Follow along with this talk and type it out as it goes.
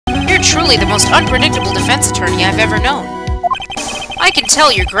truly the most unpredictable defense attorney I've ever known. I can tell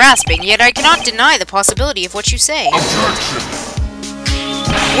you're grasping, yet I cannot deny the possibility of what you say. Objection!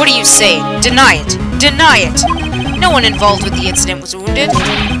 What are you saying? Deny it! Deny it! No one involved with the incident was wounded.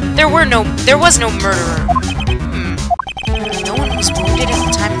 There was no murderer. No one was wounded at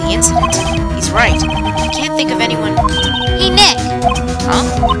the time of the incident. He's right. I can't think of anyone... Hey, Nick! Huh?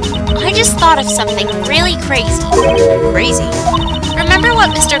 I just thought of something really crazy. Crazy? Remember what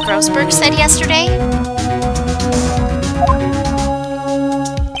Mr. Grossberg said yesterday?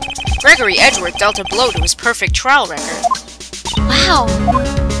 Gregory Edgeworth dealt a blow to his perfect trial record. Wow.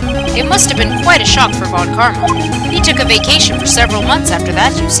 It must have been quite a shock for Von Karma. He took a vacation for several months after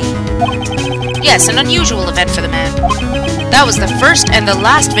that, you see. Yes, an unusual event for the man. That was the first and the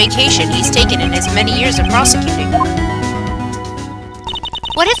last vacation he's taken in his many years of prosecuting.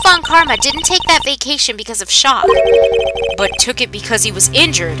 What if Von Karma didn't take that vacation because of shock? But took it because he was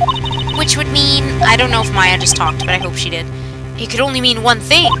injured. Which would mean... I don't know if Maya just talked, but I hope she did. It could only mean one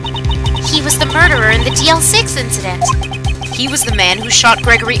thing. He was the murderer in the DL6 incident. He was the man who shot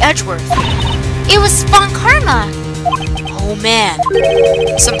Gregory Edgeworth. It was Von Karma. Oh man.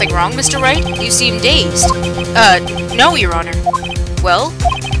 Something wrong, Mr. Wright? You seem dazed. No, Your Honor. Well,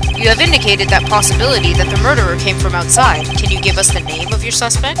 you have indicated that possibility that the murderer came from outside. Can you give us the name of your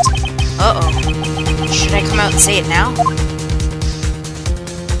suspect? Uh-oh. Should I come out and say it now?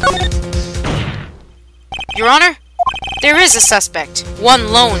 Your Honor, there is a suspect.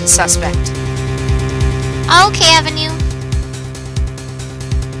 One lone suspect. Okay, Avenue.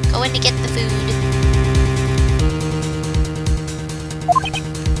 Going to get the food.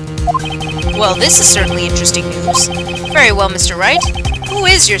 Well, this is certainly interesting news. Very well, Mr. Wright. Who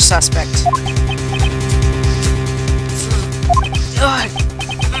is your suspect?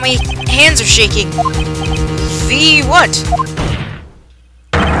 My hands are shaking. The what?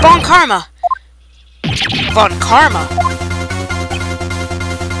 Von Karma! Von Karma?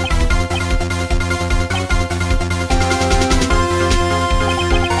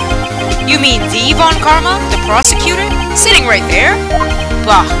 You mean the Von Karma? The prosecutor? Sitting right there?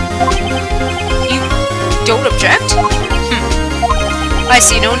 Bah. You don't object? I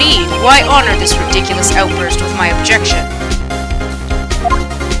see no need. Why honor this ridiculous outburst with my objection?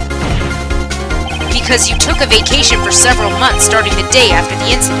 Because you took a vacation for several months starting the day after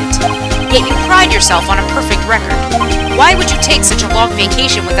the incident. Yet you pride yourself on a perfect record. Why would you take such a long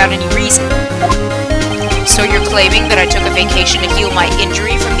vacation without any reason? So you're claiming that I took a vacation to heal my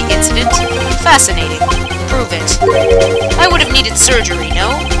injury from the incident? Fascinating. Prove it. I would have needed surgery,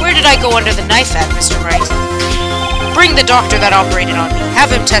 no? Where did I go under the knife at, Mr. Wright? Bring the doctor that operated on me. Have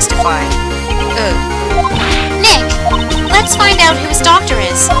him testify. Nick, let's find out who his doctor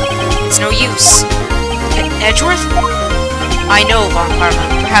is. It's no use. Edgeworth? I know Von Karma,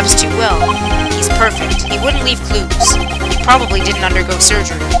 perhaps too well. He's perfect. He wouldn't leave clues. He probably didn't undergo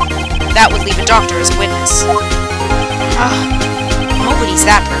surgery. That would leave a doctor as a witness. Nobody's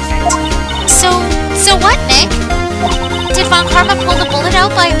that perfect. So what, Nick? Did Von Karma pull the bullet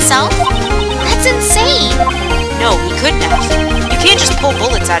out by himself? That's insane! No, he couldn't have. You can't just pull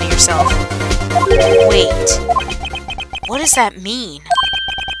bullets out of yourself. Wait. What does that mean?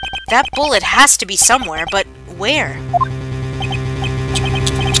 That bullet has to be somewhere, but where?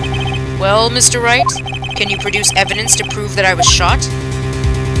 Well, Mr. Wright, can you produce evidence to prove that I was shot?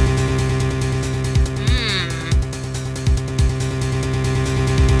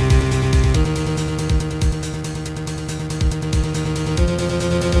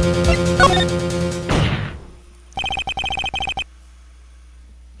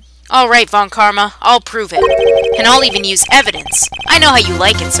 Alright, Von Karma, I'll prove it. And I'll even use evidence. I know how you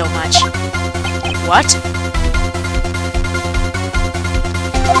like it so much. What?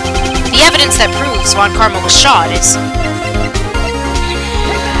 The evidence that proves Von Karma was shot is...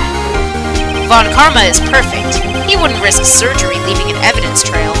 Von Karma is perfect. He wouldn't risk surgery leaving an evidence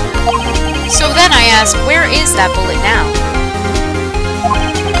trail. So then I ask, where is that bullet now?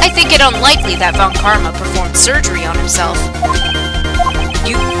 I think it unlikely that Von Karma performed surgery on himself.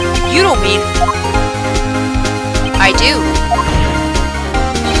 You don't mean... I do.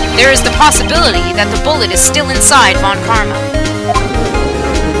 There is the possibility that the bullet is still inside Von Karma.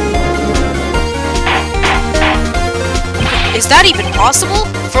 Is that even possible?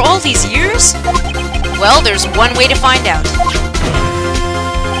 For all these years? Well, there's one way to find out.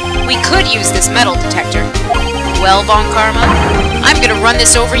 We could use this metal detector. Well, Von Karma, I'm gonna run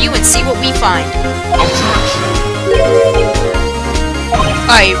this over you and see what we find.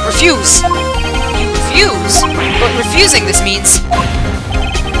 I refuse. You refuse? But refusing this means...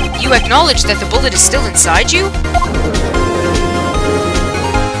 You acknowledge that the bullet is still inside you?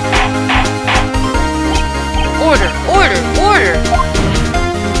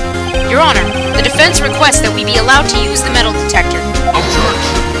 friends request that we be allowed to use the metal detector.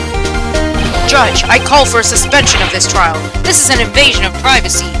 Objection! Judge, I call for a suspension of this trial. This is an invasion of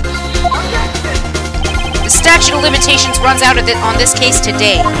privacy. The statute of limitations runs out on this case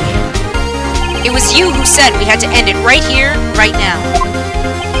today. It was you who said we had to end it right here, right now.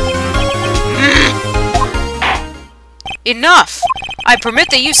 Enough! I permit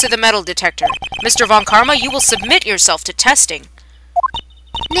the use of the metal detector. Mr. Von Karma, you will submit yourself to testing.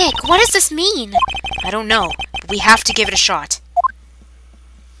 Nick, what does this mean? I don't know, but we have to give it a shot.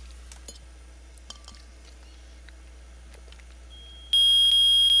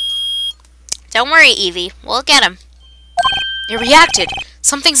 Don't worry, Evie. We'll get him. It reacted.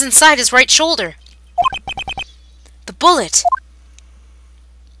 Something's inside his right shoulder. The bullet.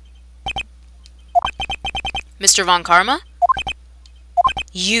 Mr. Von Karma?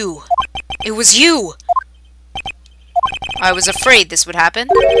 You. It was you. I was afraid this would happen,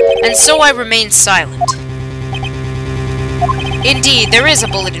 and so I remained silent. Indeed, there is a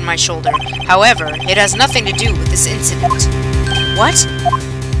bullet in my shoulder. However, it has nothing to do with this incident. What?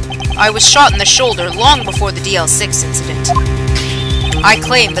 I was shot in the shoulder long before the DL6 incident. I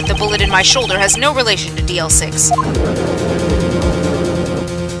claim that the bullet in my shoulder has no relation to DL6.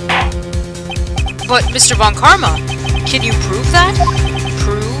 But, Mr. Von Karma, can you prove that?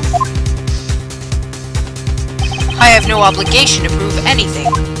 Prove? I have no obligation to prove anything.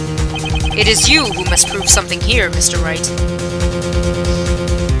 It is you who must prove something here, Mr. Wright.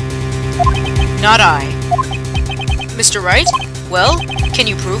 Not I. Mr. Wright? Well, can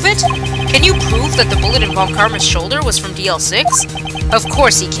you prove it? Can you prove that the bullet in Von Karma's shoulder was from DL6? Of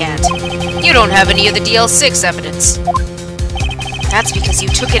course he can't. You don't have any of the DL6 evidence. That's because you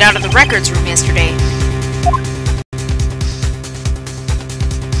took it out of the records room yesterday.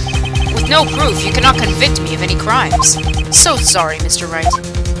 With no proof, you cannot convict me of any crimes. So sorry, Mr. Wright.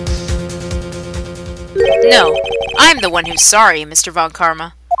 No, I'm the one who's sorry, Mr. Von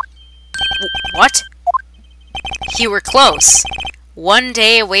Karma. What? You were close. One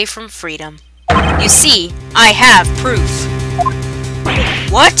day away from freedom. You see, I have proof.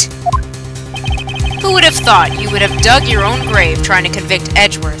 What? Who would have thought you would have dug your own grave trying to convict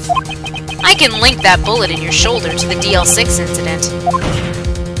Edgeworth? I can link that bullet in your shoulder to the DL6 incident.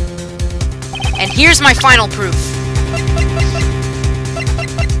 And here's my final proof.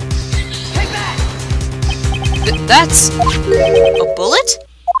 That's... a bullet?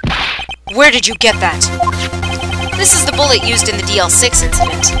 Where did you get that? This is the bullet used in the DL6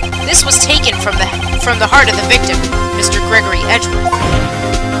 incident. This was taken from the heart of the victim, Mr. Gregory Edgeworth.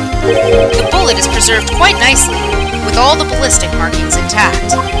 The bullet is preserved quite nicely, with all the ballistic markings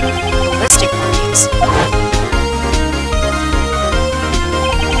intact. Ballistic markings?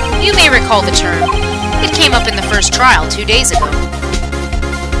 You may recall the term. It came up in the first trial 2 days ago.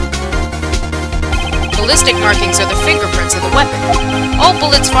 Ballistic markings are the fingerprints of the weapon. All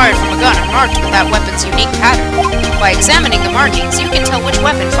bullets fired from a gun are marked with that weapon's unique pattern. By examining the markings, you can tell which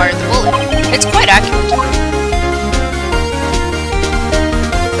weapon fired the bullet. It's quite accurate.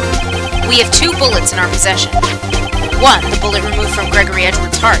 We have 2 bullets in our possession. One, the bullet removed from Gregory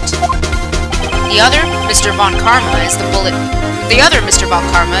Edgeworth's heart. The other, Mr. Von Karma, is the bullet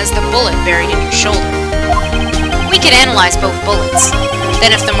buried in your shoulder. We could analyze both bullets.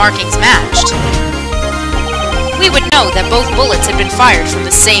 Then if the markings matched, we would know that both bullets had been fired from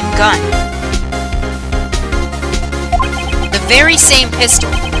the same gun. The very same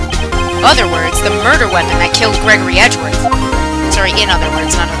pistol. Other words, the murder weapon that killed Gregory Edgeworth. Sorry, in other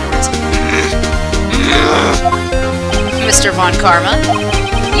words, not other words. Mr. Von Karma,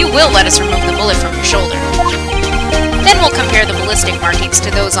 you will let us remove the bullet from your shoulder. Then we'll compare the ballistic markings to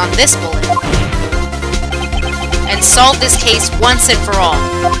those on this bullet. And solve this case once and for all.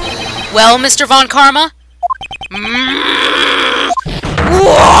 Well, Mr. Von Karma?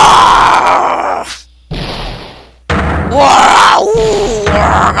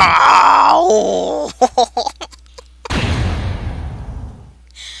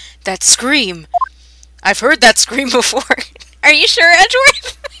 That scream. I've heard that scream before. Are you sure,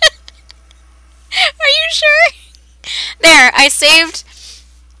 Edgeworth? Are you sure? There, I saved...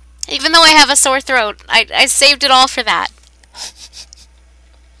 Even though I have a sore throat, I saved it all for that.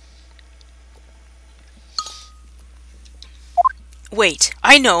 Wait,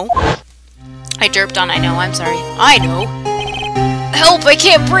 I know. I derped on I know, I'm sorry. I know. Help, I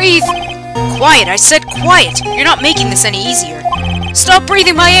can't breathe! Quiet, I said quiet! You're not making this any easier. Stop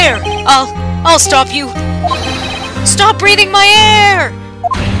breathing my air! I'll stop you! Stop breathing my air!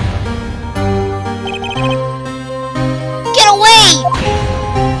 Get away!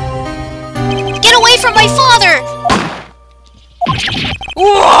 Get away from my father!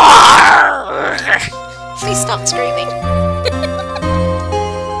 Please stop screaming.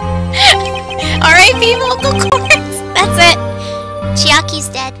 R.I.P. vocal cords. That's it. Chiaki's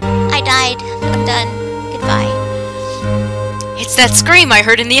dead. I died. I'm done. Goodbye. It's that scream I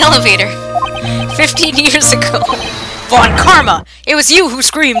heard in the elevator. 15 years ago. Von Karma! It was you who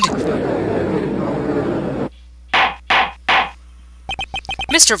screamed!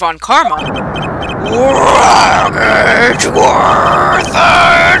 Mr. Von Karma? Edgeworth!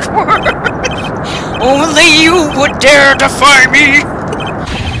 Only you would dare defy me!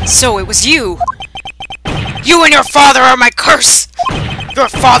 So it was you. You and your father are my curse! Your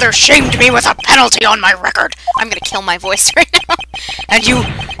father shamed me with a penalty on my record. I'm gonna kill my voice right now. And you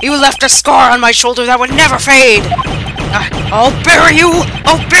left a scar on my shoulder that would never fade. I'll bury you!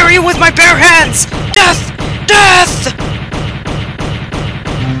 I'll bury you with my bare hands! Death! Death!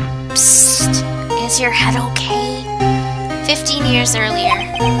 Psst. Is your head okay? 15 years earlier.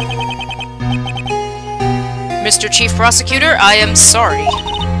 Mr. Chief Prosecutor, I am sorry.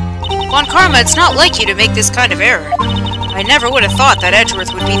 Von Karma, it's not like you to make this kind of error. I never would have thought that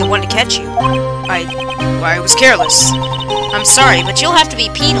Edgeworth would be the one to catch you. I was careless. I'm sorry, but you'll have to be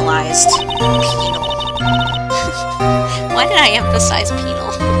penalized. Penal. Why did I emphasize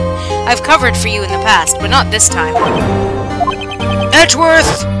penal? I've covered for you in the past, but not this time.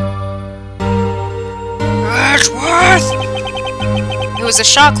 Edgeworth! Edgeworth! It was a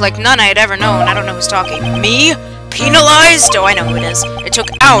shock like none I had ever known. I don't know who's talking. Me? Penalized? Oh, I know who it is. It took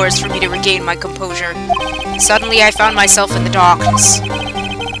hours for me to regain my composure. Suddenly, I found myself in the darkness.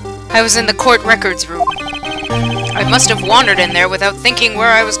 I was in the court records room. I must have wandered in there without thinking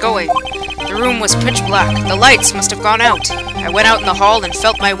where I was going. The room was pitch black. The lights must have gone out. I went out in the hall and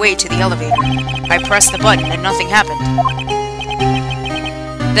felt my way to the elevator. I pressed the button and nothing happened.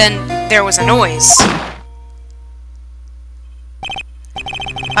 Then, there was a noise.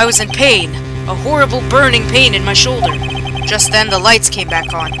 I was in pain. A horrible burning pain in my shoulder. Just then, the lights came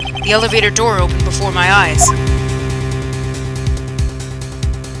back on. The elevator door opened before my eyes.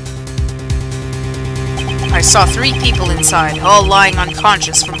 I saw 3 people inside, all lying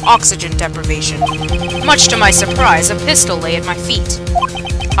unconscious from oxygen deprivation. Much to my surprise, a pistol lay at my feet.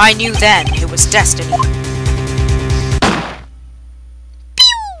 I knew then it was destiny.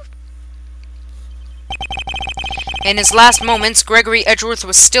 In his last moments, Gregory Edgeworth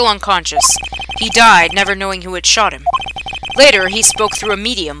was still unconscious. He died, never knowing who had shot him. Later, he spoke through a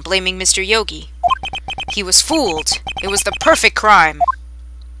medium, blaming Mr. Yogi. He was fooled. It was the perfect crime.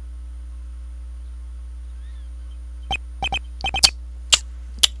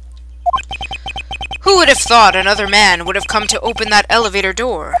 Who would have thought another man would have come to open that elevator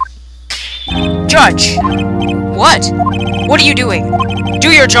door? Judge! What? What are you doing? Do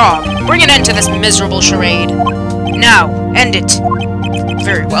your job. Bring an end to this miserable charade. Now, end it.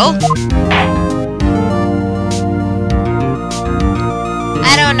 Very well.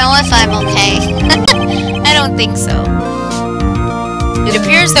 I don't know if I'm okay. I don't think so. It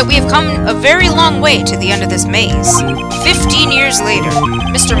appears that we have come a very long way to the end of this maze. 15 years later.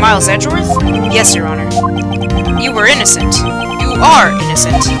 Mr. Miles Edgeworth? Yes, Your Honor. You were innocent. You are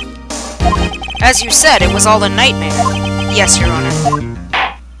innocent. As you said, it was all a nightmare. Yes, Your Honor.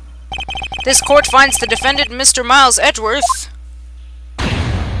 This court finds the defendant, Mr. Miles Edgeworth. Yay!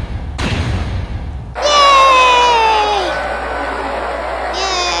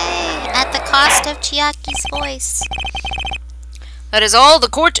 Yay! At the cost of Chiaki's voice. That is all. The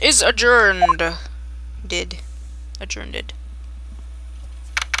court is adjourned. Adjourned.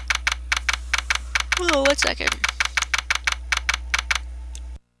 Oh, 1 second.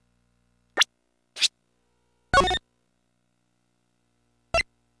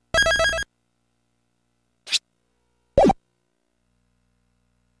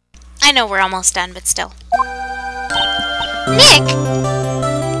 I know we're almost done, but still. Nick!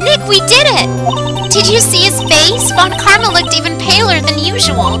 Nick, we did it! Did you see his face? Von Karma looked even paler than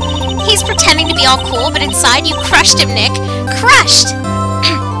usual. He's pretending to be all cool, but inside you crushed him, Nick. Crushed!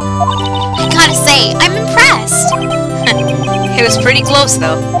 I gotta say, I'm impressed. It was pretty close,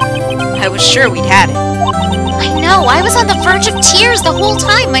 though. I was sure we'd had it. I know, I was on the verge of tears the whole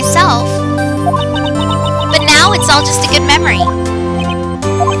time myself. But now it's all just a good memory.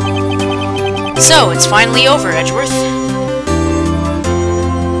 So, it's finally over, Edgeworth.